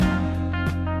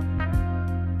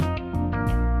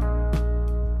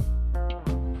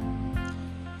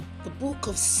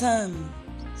of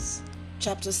Psalms,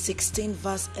 chapter 16,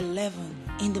 verse 11,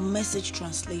 in the Message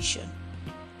translation.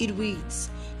 It reads,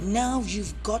 "Now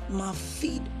you've got my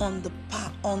feet on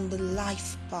the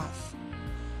life path,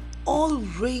 all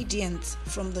radiant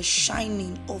from the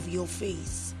shining of your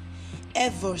face.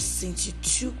 Ever since you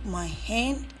took my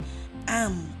hand,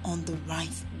 I'm on the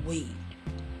right way."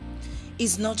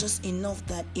 It's not just enough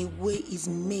that a way is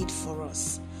made for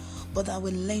us, but I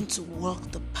will learn to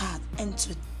walk the path. And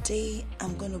today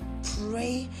I'm going to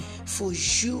pray for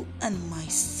you and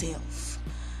myself.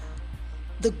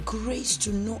 The grace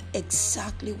to know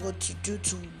exactly what to do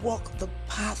to walk the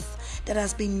path that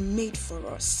has been made for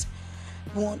us.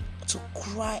 I want to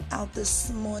cry out this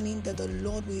morning that the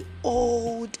Lord will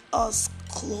hold us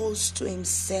close to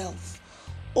Himself,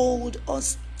 hold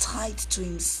us tight to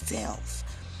Himself,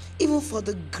 even for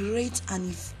the great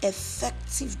and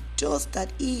effective doors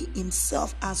that He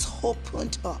Himself has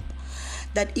opened up,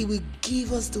 that He will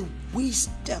give us the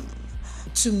wisdom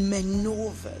to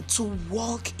maneuver, to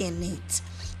walk in it,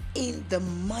 in the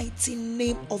mighty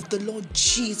name of the Lord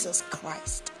Jesus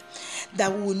Christ.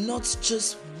 That we will not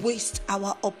just waste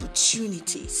our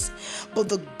opportunities, but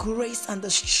the grace and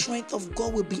the strength of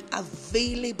God will be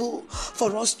available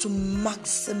for us to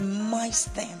maximize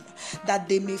them, that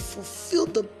they may fulfill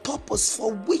the purpose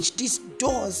for which these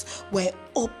doors were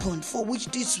opened, for which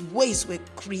these ways were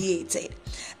created.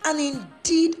 And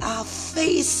indeed, our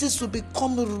faces will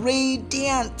become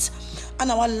radiant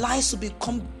and our lives will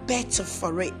become better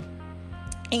for it.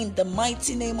 In the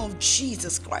mighty name of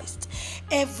Jesus Christ,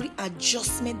 every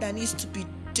adjustment that needs to be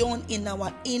done in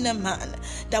our inner man,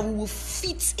 that we will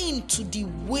fit into the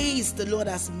ways the Lord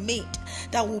has made,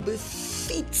 that will be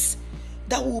fit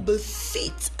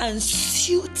and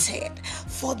suited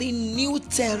for the new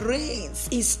terrains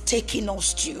is taking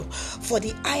us to, for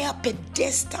the higher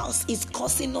pedestals is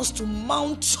causing us to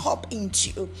mount up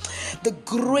into. The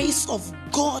grace of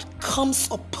God comes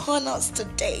upon us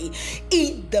today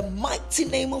in the mighty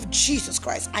name of Jesus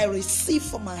Christ. I receive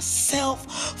for myself,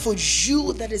 for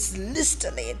you that is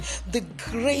listening, the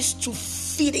grace to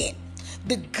fit in.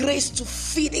 The grace to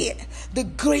fit in, the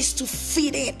grace to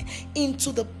fit in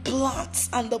into the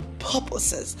plans and the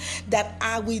purposes that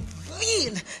are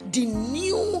within the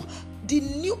new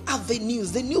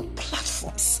avenues, the new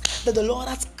platforms that the Lord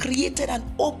has created and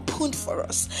opened for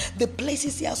us, the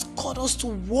places He has called us to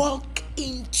walk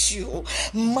into,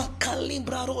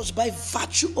 by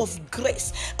virtue of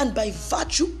grace and by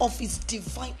virtue of His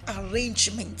divine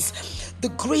arrangements. The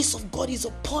grace of God is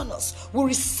upon us. We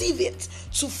receive it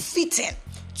to fit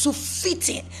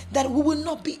in, that we will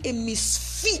not be a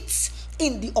misfit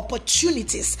in the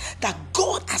opportunities that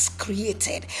God has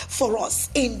created for us.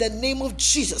 In the name of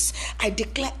Jesus, I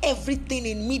declare everything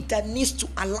in me that needs to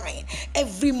align,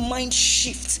 every mind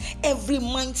shift, every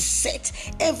mindset,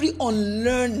 every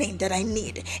unlearning that I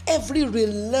need, every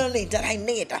relearning that I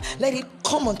need, let it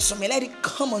come unto me, let it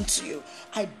come unto you.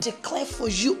 I declare for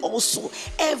you also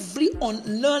every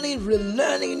unlearning,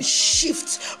 relearning,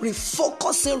 shift,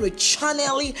 refocusing,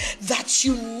 rechanneling that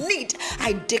you need.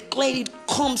 I declare it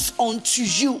comes unto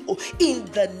you in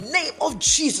the name of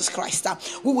Jesus Christ.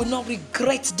 We will not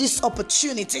regret these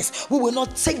opportunities. We will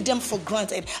not take them for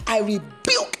granted. I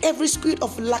rebuke every spirit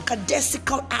of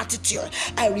lackadaisical attitude.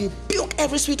 I rebuke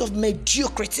every spirit of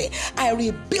mediocrity. I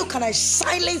rebuke and I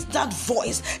silence that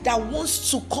voice that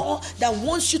wants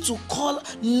you to call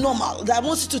normal, that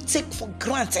wants you to take for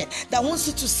granted, that wants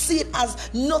you to see it as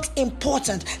not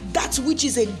important, that which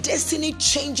is a destiny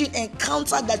changing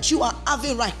encounter that you are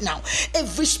having right now.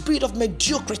 Every spirit of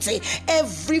mediocrity,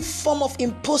 every form of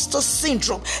imposter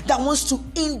syndrome that wants to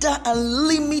hinder and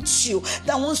limit you,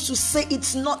 that wants to say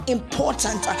it's not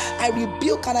important, I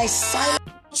rebuke and I silence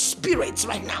spirits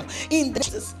right now in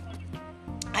this.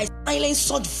 I silence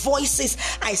such voices.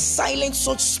 I silence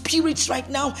such spirits right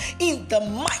now in the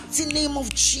mighty name of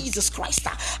Jesus Christ.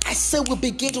 I say we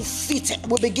begin to fit in.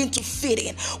 We begin to fit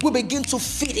in. We begin to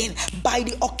fit in by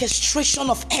the orchestration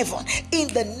of heaven. In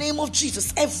the name of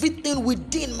Jesus, everything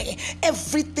within me,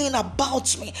 everything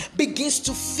about me begins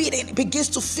to fit in. Begins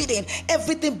to fit in.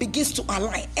 Everything begins to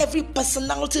align. Every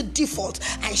personality default,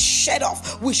 I shed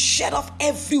off. We shed off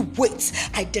every weight.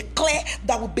 I declare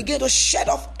that we begin to shed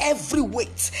off every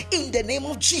weight. In in the name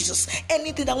of Jesus.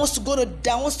 Anything that wants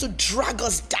to drag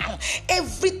us down,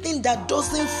 everything that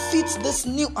doesn't fit this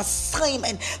new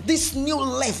assignment, this new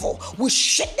level, we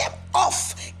shake them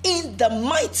off in the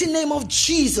mighty name of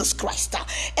Jesus Christ.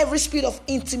 Every spirit of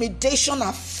intimidation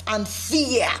and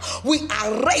fear, we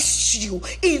arrest you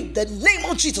in the name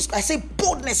of Jesus. I say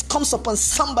boldness comes upon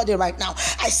somebody right now.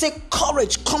 I say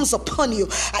courage comes upon you.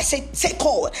 I say take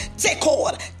hold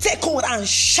and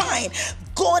shine.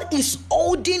 God is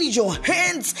holding your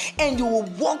hands, and you will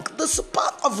walk this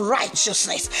path of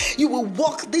righteousness. You will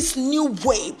walk this new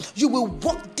way. You will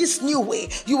walk this new way.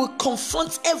 You will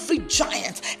confront every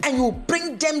giant, and you will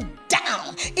bring them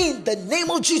down in the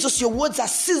name of Jesus. Your words are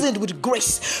seasoned with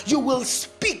grace. You will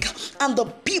speak, and the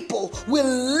people will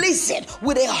listen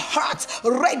with a heart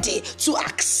ready to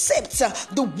accept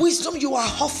the wisdom you are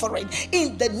offering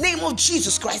in the name of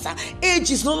Jesus Christ.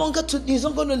 Age is not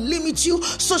going to limit you.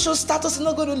 Social status is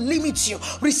not going to limit you.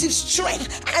 Receive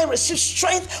strength. I receive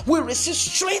strength. We receive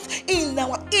strength in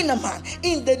our inner man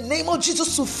in the name of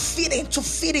Jesus, to fit in.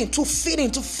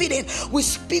 We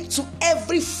speak to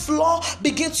every flaw,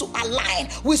 begin to align.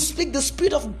 We speak the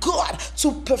Spirit of God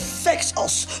to perfect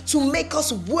us, to make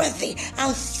us worthy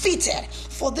and fitted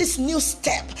for this new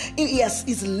step He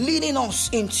is leading us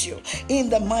into, in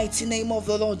the mighty name of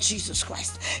the Lord Jesus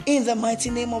Christ. In the mighty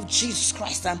name of Jesus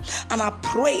Christ. And I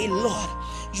pray, Lord,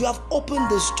 you have opened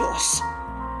these doors.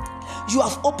 You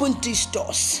have opened these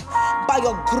doors. By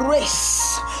your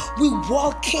grace, we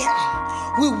walk in.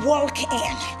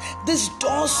 These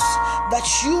doors that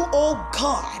you, oh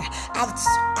God,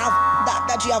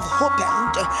 that you have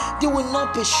opened, they will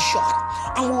not be shut,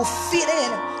 and will fit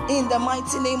in the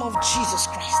mighty name of Jesus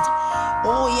Christ.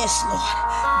 Oh yes, Lord.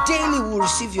 Daily we'll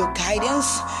receive your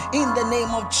guidance in the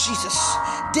name of Jesus.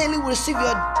 Daily we'll receive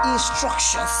your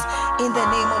instructions in the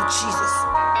name of Jesus.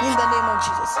 In the name of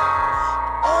Jesus.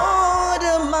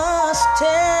 Order my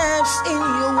steps in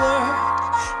your word,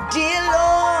 dear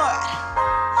Lord.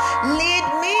 Lead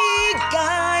me,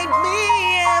 guide me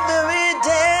every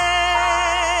day.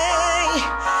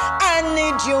 I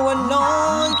need your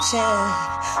anointing,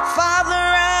 Father.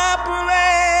 I pray.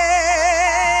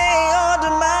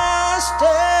 Order my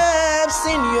steps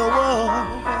in your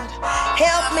word.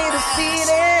 Help me to feed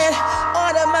it.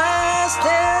 Order my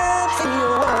steps in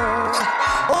your word.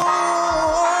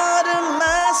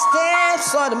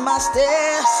 Order my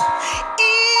steps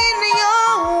in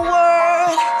your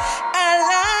word.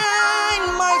 Align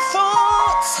my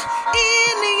thoughts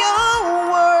in your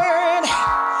word.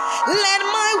 Let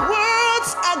my words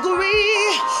agree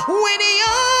with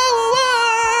your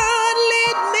word.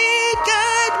 Lead me,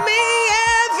 guide me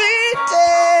every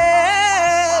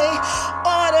day.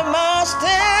 Order my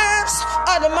steps,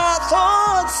 order my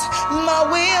thoughts, my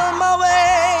will, my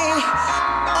way.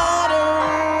 Order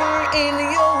in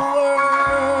your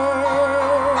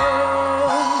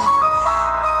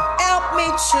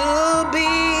to be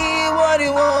what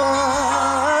you want.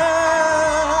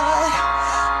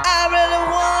 I really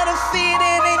want to fit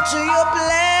it into your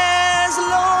plans,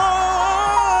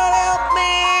 Lord. Help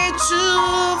me to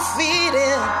fit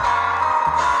in,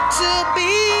 to be